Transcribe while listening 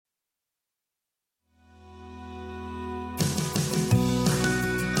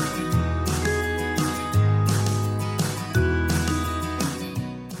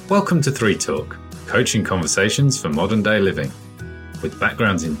Welcome to 3 Talk, coaching conversations for modern day living. With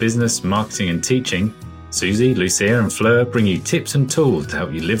backgrounds in business, marketing and teaching, Susie, Lucia and Fleur bring you tips and tools to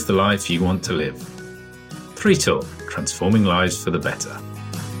help you live the life you want to live. 3 Talk, transforming lives for the better.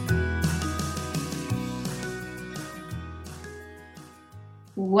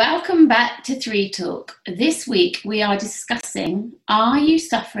 Welcome back to 3 Talk. This week we are discussing, are you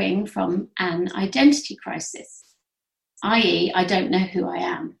suffering from an identity crisis? i.e., I don't know who I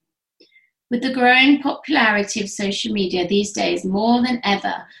am. With the growing popularity of social media these days, more than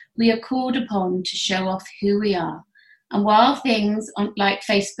ever, we are called upon to show off who we are. And while things like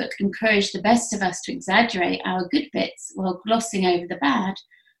Facebook encourage the best of us to exaggerate our good bits while glossing over the bad,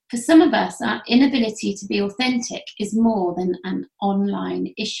 for some of us, our inability to be authentic is more than an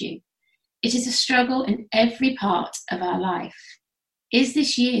online issue. It is a struggle in every part of our life. Is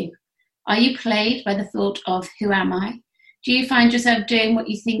this you? Are you plagued by the thought of who am I? Do you find yourself doing what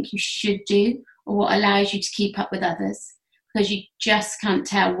you think you should do or what allows you to keep up with others because you just can't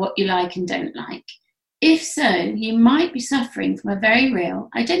tell what you like and don't like? If so, you might be suffering from a very real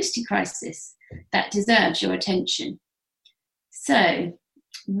identity crisis that deserves your attention. So,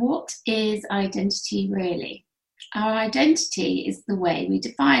 what is identity really? Our identity is the way we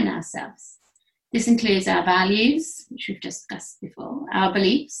define ourselves. This includes our values, which we've discussed before, our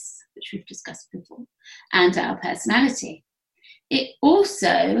beliefs, which we've discussed before, and our personality. It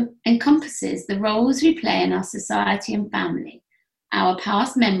also encompasses the roles we play in our society and family, our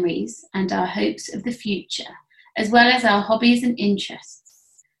past memories and our hopes of the future, as well as our hobbies and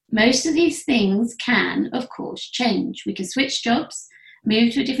interests. Most of these things can, of course, change. We can switch jobs,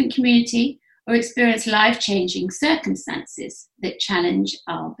 move to a different community, or experience life-changing circumstances that challenge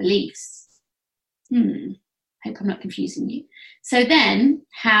our beliefs. Hope I'm not confusing you. So then,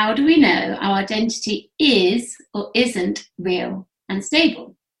 how do we know our identity is or isn't real and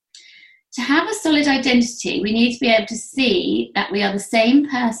stable? To have a solid identity, we need to be able to see that we are the same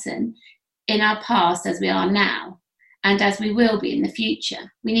person in our past as we are now, and as we will be in the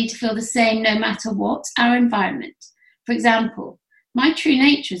future. We need to feel the same no matter what our environment. For example, my true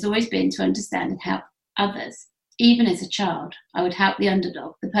nature has always been to understand and help others. Even as a child, I would help the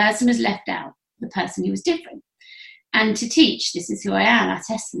underdog, the person who was left out, the person who was different. And to teach, this is who I am at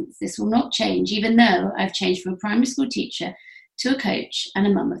essence. This will not change, even though I've changed from a primary school teacher to a coach and a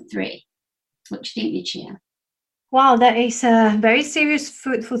mum of 3. What do you think, Lucia? Wow, that is a very serious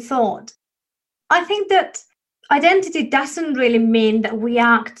food for thought. I think that identity doesn't really mean that we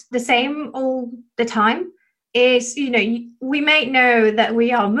act the same all the time. We may know that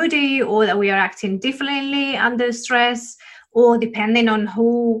we are moody or that we are acting differently under stress or depending on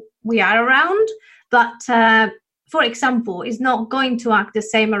who we are around. But for example, is not going to act the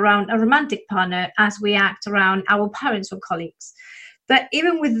same around a romantic partner as we act around our parents or colleagues. But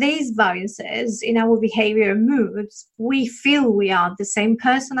even with these variances in our behavior and moods, we feel we are the same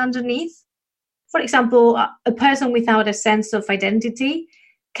person underneath. For example, a person without a sense of identity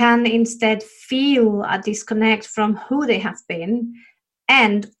can instead feel a disconnect from who they have been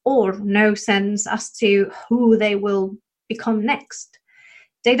and or no sense as to who they will become next.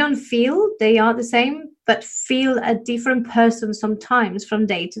 They don't feel they are the same, but feel a different person sometimes from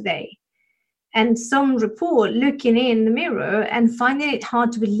day to day. And some report looking in the mirror and finding it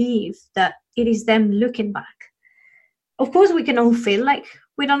hard to believe that it is them looking back. Of course, we can all feel like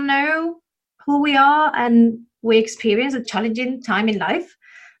we don't know who we are and we experience a challenging time in life.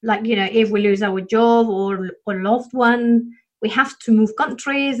 Like, if we lose our job or loved one, we have to move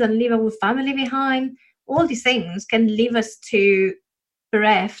countries and leave our family behind. All these things can leave us to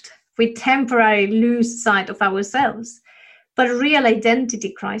bereft. We temporarily lose sight of ourselves. But a real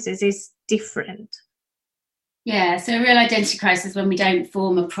identity crisis is different. Yeah, so a real identity crisis is when we don't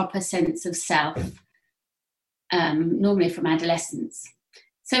form a proper sense of self, normally from adolescence.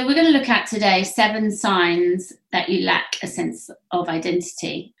 So we're going to look at today 7 signs that you lack a sense of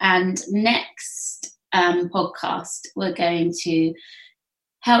identity. And next podcast, we're going to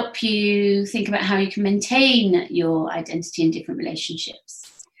help you think about how you can maintain your identity in different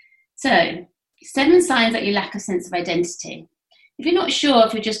relationships. So 7 signs that you lack a sense of identity. If you're not sure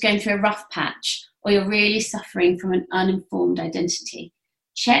if you're just going through a rough patch or you're really suffering from an uninformed identity,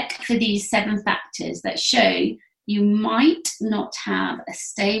 check for these 7 factors that show you might not have a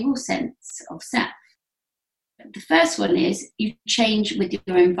stable sense of self. The first one is you change with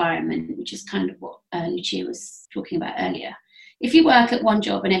your environment, which is kind of what Lucia was talking about earlier. If you work at one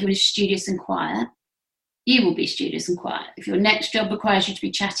job and everyone's studious and quiet, you will be studious and quiet. If your next job requires you to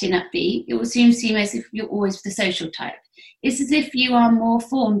be chatty and upbeat, it will soon seem as if you're always the social type. It's as if you are more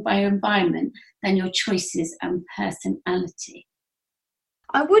formed by your environment than your choices and personality.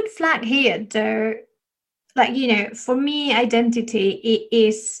 I would flag here, though, like, for me, identity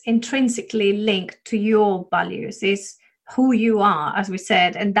is intrinsically linked to your values, is who you are, as we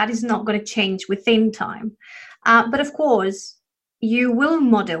said, and that is not going to change within time. But of course, you will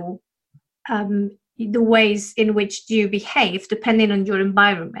model the ways in which you behave depending on your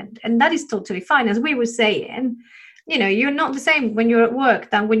environment. And that is totally fine. As we were saying, you're not the same when you're at work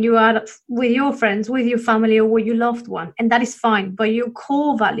than when you are with your friends, with your family, or with your loved one. And that is fine. But your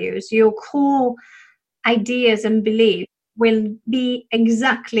core values, your core ideas and beliefs will be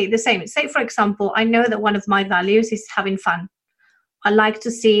exactly the same. Say, for example, I know that one of my values is having fun. I like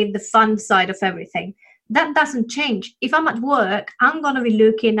to see the fun side of everything. That doesn't change. If I'm at work, I'm going to be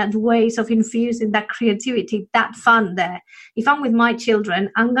looking at ways of infusing that creativity, that fun there. If I'm with my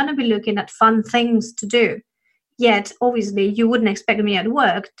children, I'm going to be looking at fun things to do. Yet, obviously, you wouldn't expect me at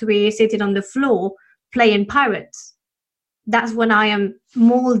work to be sitting on the floor playing pirates. That's when I am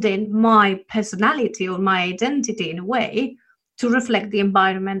molding my personality or my identity in a way to reflect the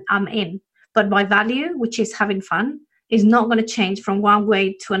environment I'm in. But my value, which is having fun, is not going to change from one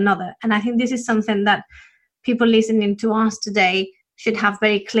way to another. And I think this is something that people listening to us today should have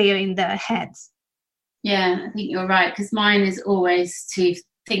very clear in their heads. Yeah, I think you're right, because mine is always to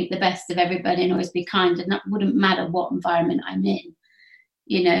think the best of everybody and always be kind, and that wouldn't matter what environment I'm in.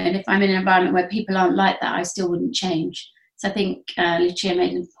 And if I'm in an environment where people aren't like that, I still wouldn't change. So I think Lucia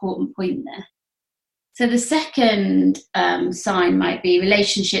made an important point there. So the second sign might be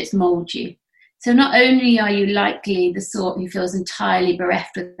relationships mold you. So not only are you likely the sort who feels entirely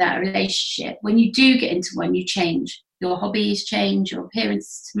bereft of that relationship, when you do get into one, you change. Your hobbies change, your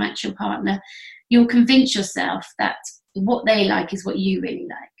appearance to match your partner. You'll convince yourself that what they like is what you really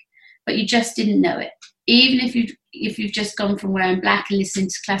like, but you just didn't know it. Even if you've just gone from wearing black and listening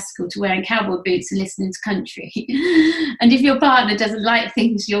to classical to wearing cowboy boots and listening to country. And if your partner doesn't like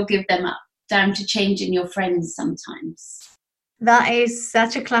things, you'll give them up, down to changing your friends sometimes. That is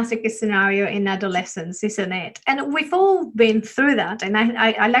such a classic scenario in adolescence, isn't it? And we've all been through that. And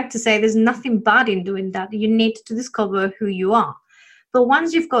I like to say there's nothing bad in doing that. You need to discover who you are. But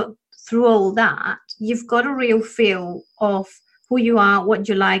once you've got through all that, you've got a real feel of who you are, what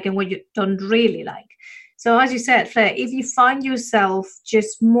you like, and what you don't really like. So as you said, Fleur, if you find yourself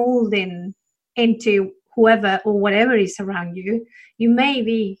just molding into whoever or whatever is around you, you may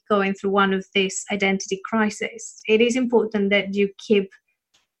be going through one of these identity crises. It is important that you keep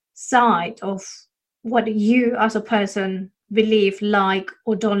sight of what you as a person believe, like,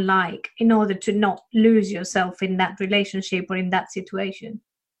 or don't like, in order to not lose yourself in that relationship or in that situation.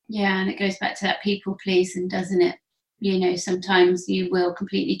 Yeah, and it goes back to that people pleasing, doesn't it? Sometimes you will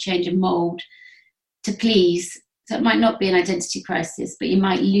completely change and mold to please. So it might not be an identity crisis, but you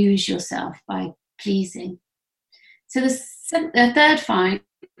might lose yourself by pleasing. So the third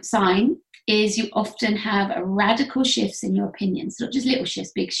sign is you often have radical shifts in your opinions, not just little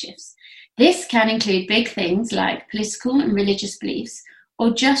shifts, big shifts. This can include big things like political and religious beliefs, or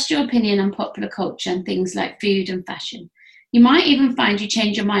just your opinion on popular culture and things like food and fashion. You might even find you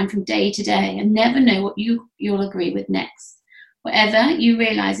change your mind from day to day and never know what you'll agree with next. Whatever you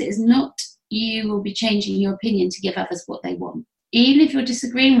realise, it is not you will be changing your opinion to give others what they want. Even if you're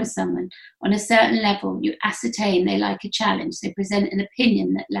disagreeing with someone on a certain level, you ascertain they like a challenge. They present an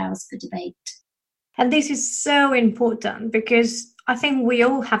opinion that allows for debate. And this is so important because I think we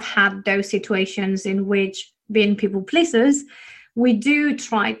all have had those situations in which, being people pleasers, we do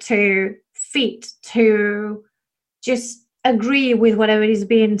try to fit, to just agree with whatever is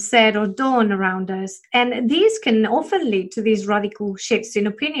being said or done around us. And these can often lead to these radical shifts in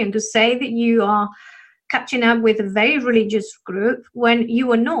opinion, to say that you are catching up with a very religious group when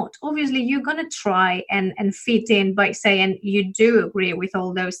you are not. Obviously, you're going to try and fit in by saying you do agree with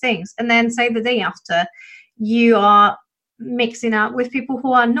all those things. And then say the day after, you are mixing up with people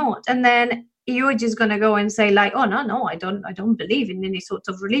who are not. And then you're just going to go and say like, oh, no, I don't believe in any sort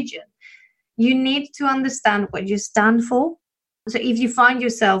of religion. You need to understand what you stand for. So if you find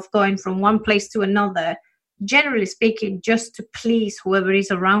yourself going from one place to another, generally speaking, just to please whoever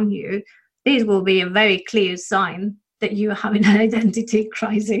is around you, this will be a very clear sign that you are having an identity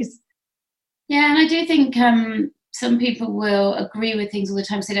crisis. Yeah, and I do think some people will agree with things all the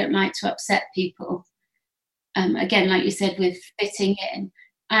time, so they don't like to upset people. Again, like you said, with fitting in.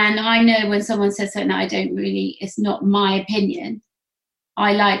 And I know when someone says something that it's not my opinion,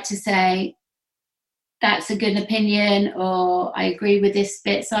 I like to say, that's a good opinion, or I agree with this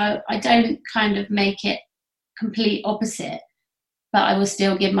bit. So I don't kind of make it complete opposite, but I will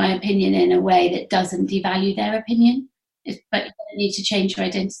still give my opinion in a way that doesn't devalue their opinion. But you don't need to change your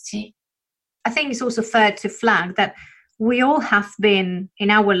identity. I think it's also fair to flag that we all have been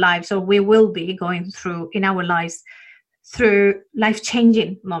in our lives, or we will be going through in our lives, through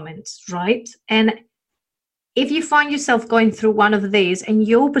life-changing moments, right? And if you find yourself going through one of these and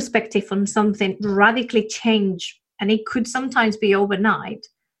your perspective on something radically change, and it could sometimes be overnight,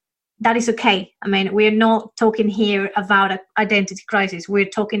 that is okay. I mean, we're not talking here about an identity crisis. We're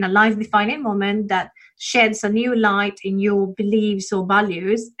talking a life-defining moment that sheds a new light in your beliefs or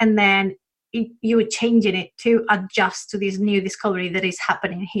values, and then you're changing it to adjust to this new discovery that is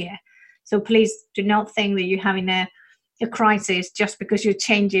happening here. So please do not think that you're having a crisis just because you're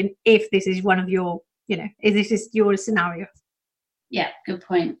changing, if this is one of your, if this is your scenario. Yeah, good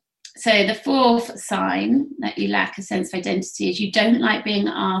point. So the fourth sign that you lack a sense of identity is you don't like being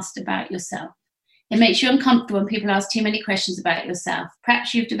asked about yourself. It makes you uncomfortable when people ask too many questions about yourself.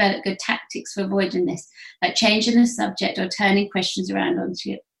 Perhaps you've developed good tactics for avoiding this, like changing the subject or turning questions around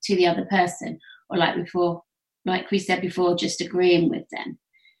onto to the other person, or like we said before, just agreeing with them.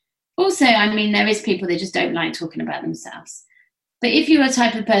 Also, I mean, there is people that just don't like talking about themselves. But if you're a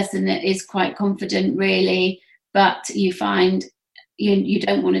type of person that is quite confident, really, but you find you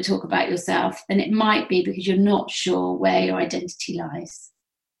don't want to talk about yourself, then it might be because you're not sure where your identity lies.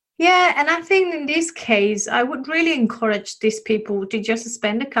 Yeah, and I think in this case, I would really encourage these people to just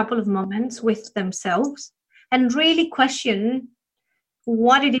spend a couple of moments with themselves and really question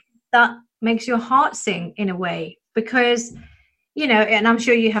what it is that makes your heart sing in a way. Because, and I'm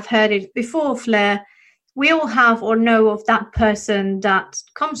sure you have heard it before, Fleur, we all have or know of that person that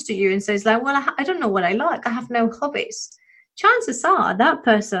comes to you and says, like, well, I don't know what I like. I have no hobbies. Chances are that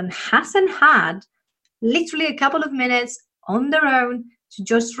person hasn't had literally a couple of minutes on their own to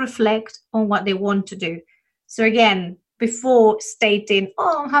just reflect on what they want to do. So again, before stating,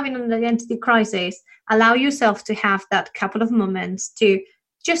 I'm having an identity crisis, allow yourself to have that couple of moments to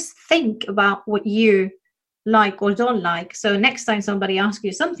just think about what you like or don't like. So next time somebody asks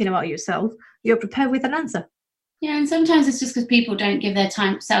you something about yourself, you're prepared with an answer. Yeah, and sometimes it's just because people don't give their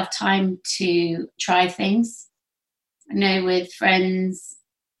self time to try things. I know with friends,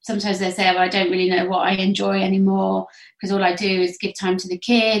 sometimes they say, I don't really know what I enjoy anymore because all I do is give time to the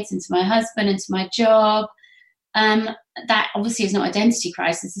kids and to my husband and to my job. That obviously is not identity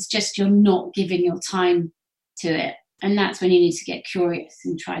crisis. It's just you're not giving your time to it. And that's when you need to get curious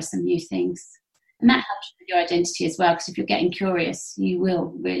and try some new things. And that helps with your identity as well, because if you're getting curious, you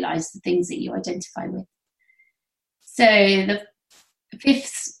will realise the things that you identify with. So the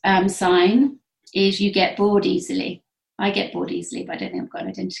fifth sign is you get bored easily. I get bored easily, but I don't think I've got an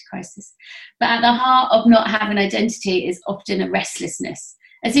identity crisis. But at the heart of not having identity is often a restlessness,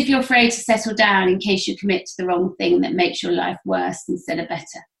 as if you're afraid to settle down in case you commit to the wrong thing that makes your life worse instead of better.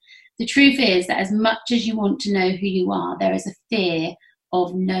 The truth is that as much as you want to know who you are, there is a fear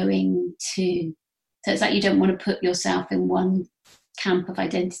of knowing too. So it's like you don't want to put yourself in one camp of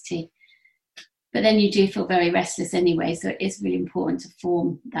identity. But then you do feel very restless anyway, so it is really important to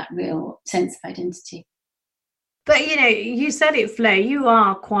form that real sense of identity. But, you said it, Fleur, you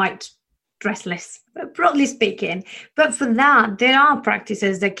are quite restless, broadly speaking. But for that, there are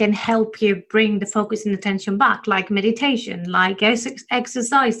practices that can help you bring the focus and attention back, like meditation, like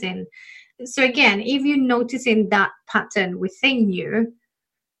exercising. So again, if you're noticing that pattern within you,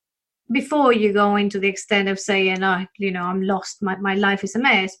 before you go into the extent of saying, I'm lost, my life is a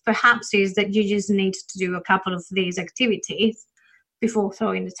mess, perhaps is that you just need to do a couple of these activities before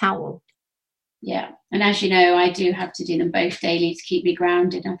throwing the towel. Yeah, and as you know, I do have to do them both daily to keep me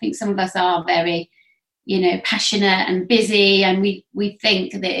grounded. I think some of us are very, passionate and busy, and we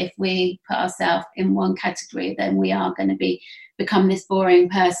think that if we put ourselves in one category, then we are going to become this boring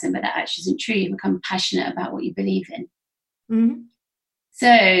person, but that actually isn't true. You become passionate about what you believe in. Mm-hmm. So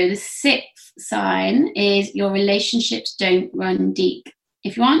the sixth sign is your relationships don't run deep.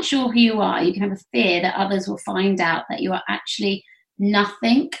 If you aren't sure who you are, you can have a fear that others will find out that you are actually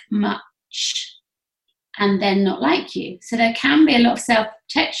nothing much and then not like you. So there can be a lot of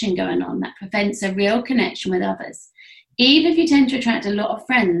self-protection going on that prevents a real connection with others. Even if you tend to attract a lot of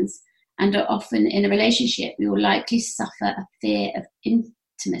friends and are often in a relationship, you will likely suffer a fear of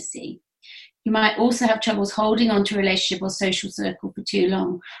intimacy. You might also have troubles holding on to a relationship or social circle for too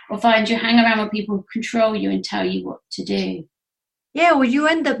long, or find you hang around with people who control you and tell you what to do. Yeah, or you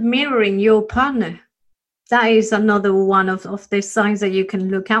end up mirroring your partner. That is another one of the signs that you can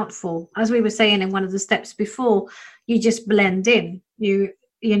look out for. As we were saying in one of the steps before, you just blend in. You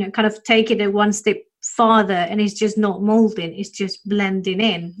kind of take it one step farther, and it's just not molding. It's just blending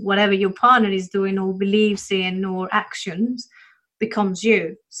in. Whatever your partner is doing or believes in or actions becomes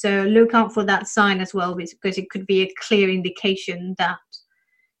you. So look out for that sign as well, because it could be a clear indication that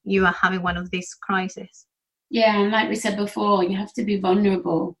you are having one of these crises. Yeah, and like we said before, you have to be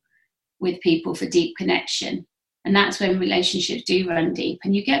vulnerable with people for deep connection. And that's when relationships do run deep,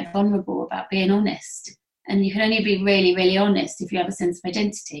 and you get vulnerable about being honest. And you can only be really, really honest if you have a sense of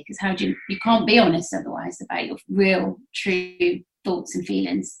identity, because you can't be honest otherwise about your real, true thoughts and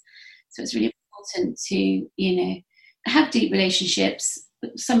feelings. So it's really important to, have deep relationships,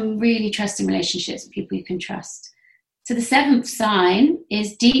 some really trusting relationships with people you can trust. So the 7th sign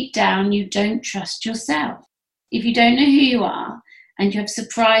is deep down, you don't trust yourself. If you don't know who you are, and you have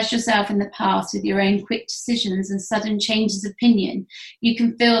surprised yourself in the past with your own quick decisions and sudden changes of opinion, you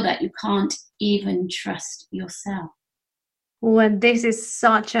can feel that you can't even trust yourself. Well, this is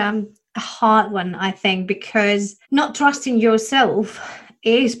such a hard one, I think, because not trusting yourself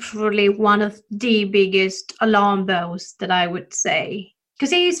is probably one of the biggest alarm bells that I would say.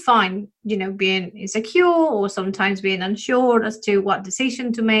 Because it is fine, being insecure or sometimes being unsure as to what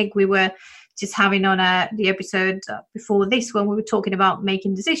decision to make. We were just having on the episode before this when we were talking about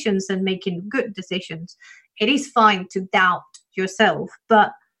making decisions and making good decisions. It is fine to doubt yourself,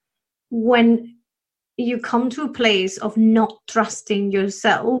 but when you come to a place of not trusting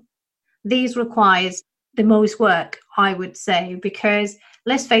yourself, this requires the most work, I would say, because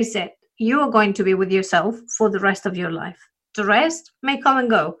let's face it, you are going to be with yourself for the rest of your life. The rest may come and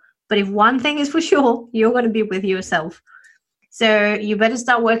go, but if one thing is for sure, you're going to be with yourself. So you better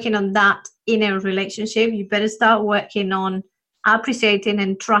start working on that in a relationship. You better start working on appreciating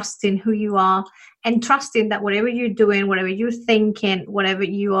and trusting who you are, and trusting that whatever you're doing, whatever you're thinking, whatever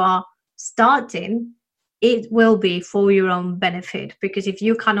you are starting, it will be for your own benefit. Because if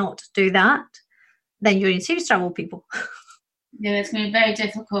you cannot do that, then you're in serious trouble, people. Yeah, it's going to be very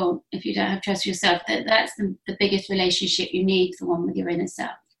difficult if you don't have trust yourself. That's the biggest relationship you need, the one with your inner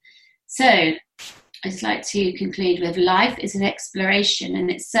self. So I'd just like to conclude with, life is an exploration, and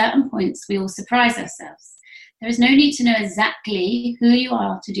at certain points we all surprise ourselves. There is no need to know exactly who you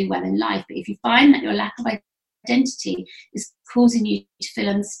are to do well in life, but if you find that your lack of identity is causing you to feel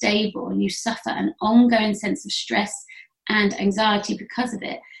unstable and you suffer an ongoing sense of stress and anxiety because of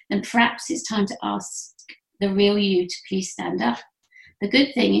it, then perhaps it's time to ask the real you to please stand up. The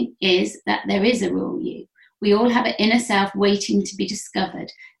good thing is that there is a real you. We all have an inner self waiting to be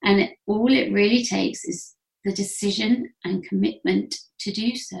discovered, and all it really takes is the decision and commitment to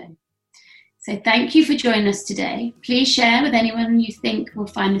do so. So thank you for joining us today. Please share with anyone you think will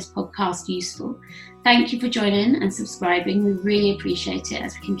find this podcast useful. Thank you for joining and subscribing. We really appreciate it,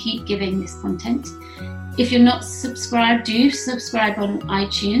 as we can keep giving this content. If you're not subscribed, do subscribe on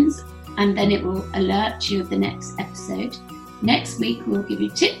iTunes, and then it will alert you of the next episode. Next week, we'll give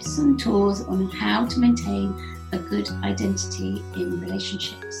you tips and tools on how to maintain a good identity in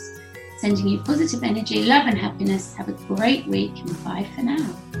relationships. Sending you positive energy, love and happiness. Have a great week, and bye for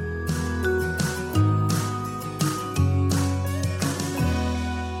now.